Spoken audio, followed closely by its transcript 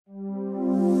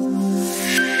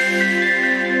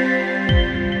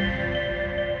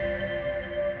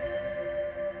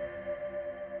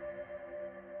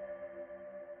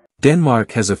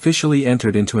Denmark has officially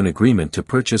entered into an agreement to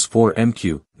purchase 4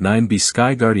 MQ-9B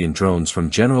SkyGuardian drones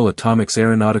from General Atomics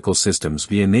Aeronautical Systems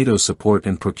via NATO Support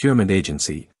and Procurement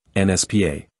Agency,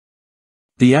 NSPA.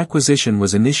 The acquisition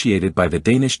was initiated by the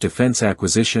Danish Defence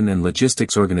Acquisition and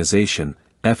Logistics Organization,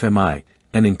 FMI,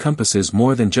 and encompasses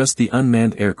more than just the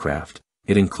unmanned aircraft.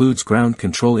 It includes ground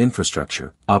control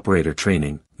infrastructure, operator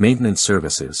training, maintenance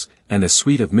services, and a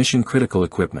suite of mission-critical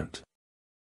equipment.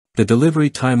 The delivery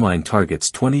timeline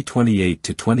targets 2028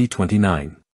 to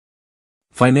 2029.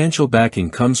 Financial backing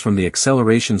comes from the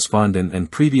Accelerationsfonden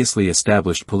and previously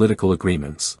established political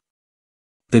agreements.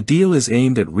 The deal is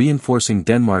aimed at reinforcing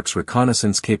Denmark's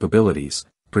reconnaissance capabilities,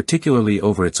 particularly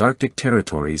over its Arctic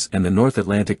territories and the North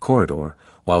Atlantic corridor,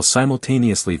 while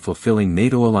simultaneously fulfilling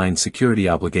NATO-aligned security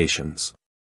obligations.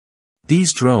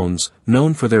 These drones,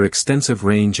 known for their extensive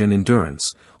range and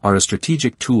endurance, are a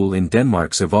strategic tool in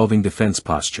Denmark's evolving defense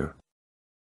posture.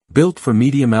 Built for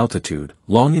medium-altitude,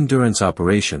 long-endurance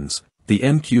operations, the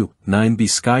MQ-9B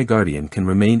SkyGuardian can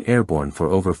remain airborne for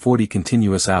over 40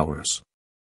 continuous hours.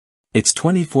 Its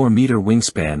 24-meter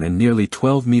wingspan and nearly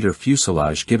 12-meter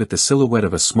fuselage give it the silhouette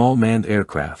of a small manned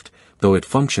aircraft, though it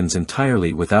functions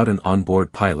entirely without an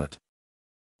onboard pilot.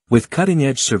 With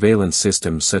cutting-edge surveillance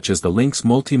systems such as the Lynx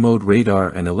multimode radar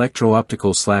and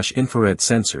electro-optical/infrared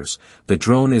sensors, the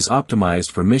drone is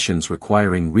optimized for missions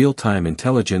requiring real-time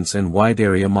intelligence and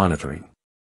wide-area monitoring.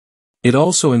 It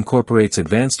also incorporates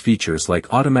advanced features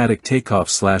like automatic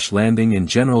takeoff/landing and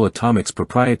General Atomics'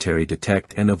 proprietary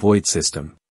detect and avoid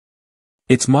system.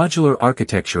 Its modular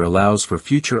architecture allows for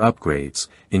future upgrades,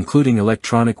 including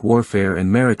electronic warfare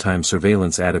and maritime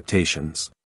surveillance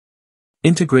adaptations.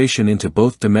 Integration into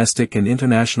both domestic and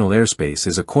international airspace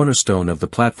is a cornerstone of the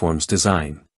platform's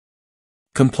design.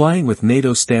 Complying with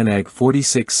NATO STANAG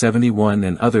 4671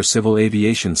 and other civil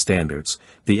aviation standards,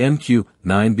 the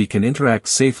MQ-9B can interact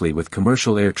safely with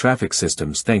commercial air traffic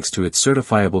systems thanks to its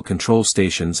certifiable control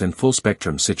stations and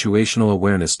full-spectrum situational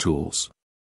awareness tools.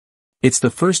 It's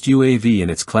the first UAV in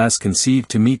its class conceived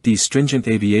to meet these stringent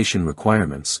aviation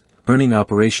requirements, earning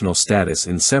operational status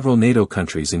in several NATO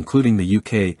countries including the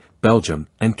UK, Belgium,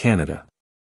 and Canada.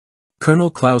 Colonel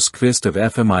Klaus Kvist of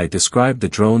FMI described the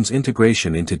drone's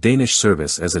integration into Danish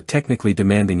service as a technically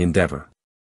demanding endeavor.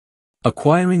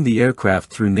 Acquiring the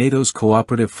aircraft through NATO's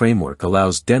cooperative framework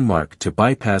allows Denmark to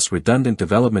bypass redundant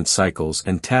development cycles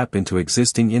and tap into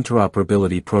existing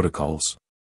interoperability protocols.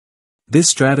 This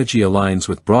strategy aligns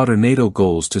with broader NATO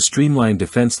goals to streamline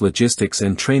defense logistics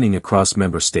and training across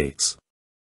member states.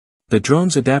 The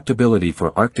drone's adaptability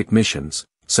for Arctic missions,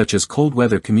 such as cold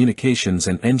weather communications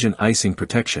and engine icing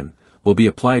protection, will be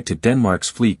applied to Denmark's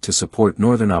fleet to support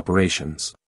northern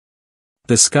operations.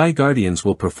 The SkyGuardians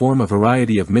will perform a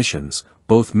variety of missions,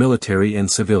 both military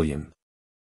and civilian.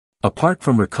 Apart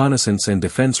from reconnaissance and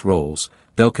defense roles,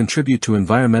 they'll contribute to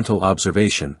environmental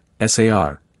observation,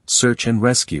 SAR, search and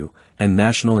rescue, and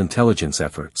national intelligence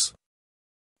efforts.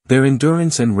 Their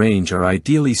endurance and range are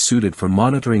ideally suited for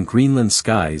monitoring Greenland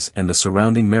skies and the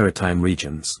surrounding maritime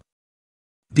regions.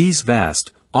 These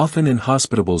vast, often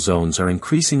inhospitable zones are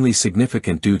increasingly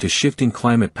significant due to shifting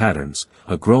climate patterns,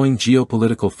 a growing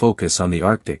geopolitical focus on the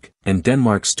Arctic, and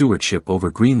Denmark's stewardship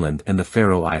over Greenland and the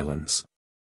Faroe Islands.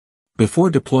 Before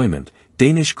deployment,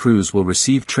 Danish crews will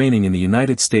receive training in the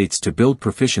United States to build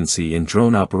proficiency in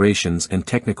drone operations and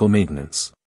technical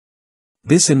maintenance.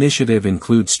 This initiative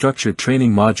includes structured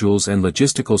training modules and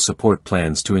logistical support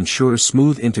plans to ensure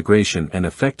smooth integration and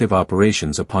effective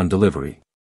operations upon delivery.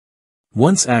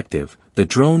 Once active, the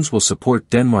drones will support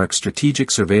Denmark's strategic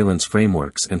surveillance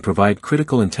frameworks and provide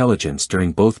critical intelligence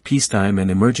during both peacetime and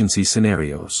emergency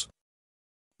scenarios.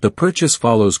 The purchase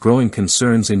follows growing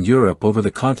concerns in Europe over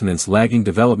the continent's lagging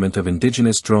development of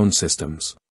indigenous drone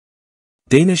systems.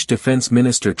 Danish Defence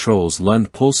Minister Troels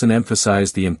Lund Poulsen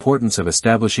emphasized the importance of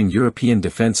establishing European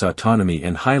defence autonomy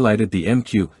and highlighted the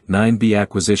MQ-9B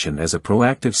acquisition as a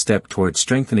proactive step toward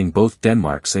strengthening both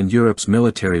Denmark's and Europe's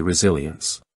military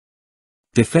resilience.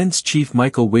 Defense Chief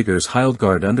Michael Wiggers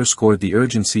Heildgaard underscored the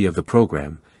urgency of the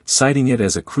program, citing it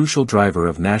as a crucial driver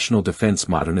of national defense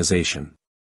modernization.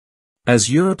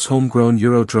 As Europe's homegrown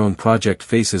Eurodrone project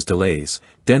faces delays,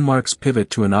 Denmark's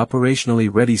pivot to an operationally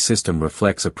ready system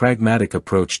reflects a pragmatic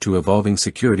approach to evolving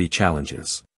security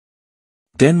challenges.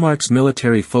 Denmark's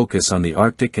military focus on the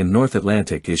Arctic and North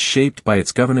Atlantic is shaped by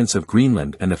its governance of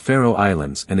Greenland and the Faroe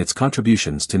Islands and its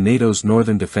contributions to NATO's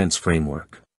Northern Defense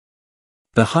Framework.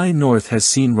 The High North has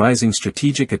seen rising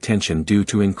strategic attention due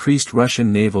to increased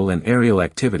Russian naval and aerial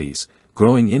activities,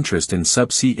 growing interest in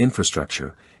subsea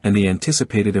infrastructure, and the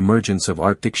anticipated emergence of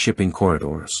Arctic shipping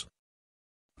corridors.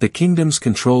 The kingdom's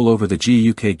control over the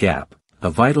GIUK gap, a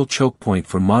vital choke point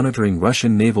for monitoring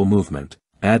Russian naval movement,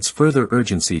 adds further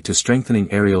urgency to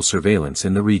strengthening aerial surveillance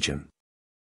in the region.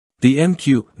 The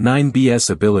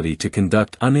MQ-9B's ability to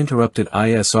conduct uninterrupted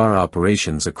ISR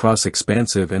operations across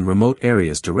expansive and remote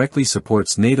areas directly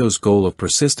supports NATO's goal of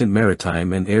persistent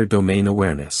maritime and air domain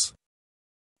awareness.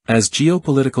 As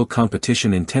geopolitical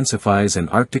competition intensifies and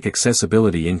Arctic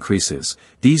accessibility increases,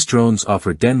 these drones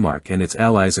offer Denmark and its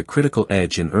allies a critical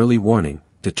edge in early warning,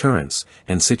 deterrence,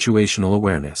 and situational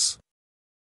awareness.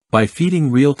 By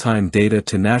feeding real-time data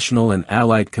to national and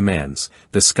allied commands,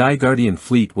 the SkyGuardian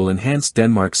fleet will enhance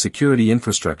Denmark's security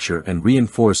infrastructure and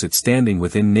reinforce its standing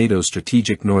within NATO's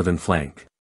strategic northern flank.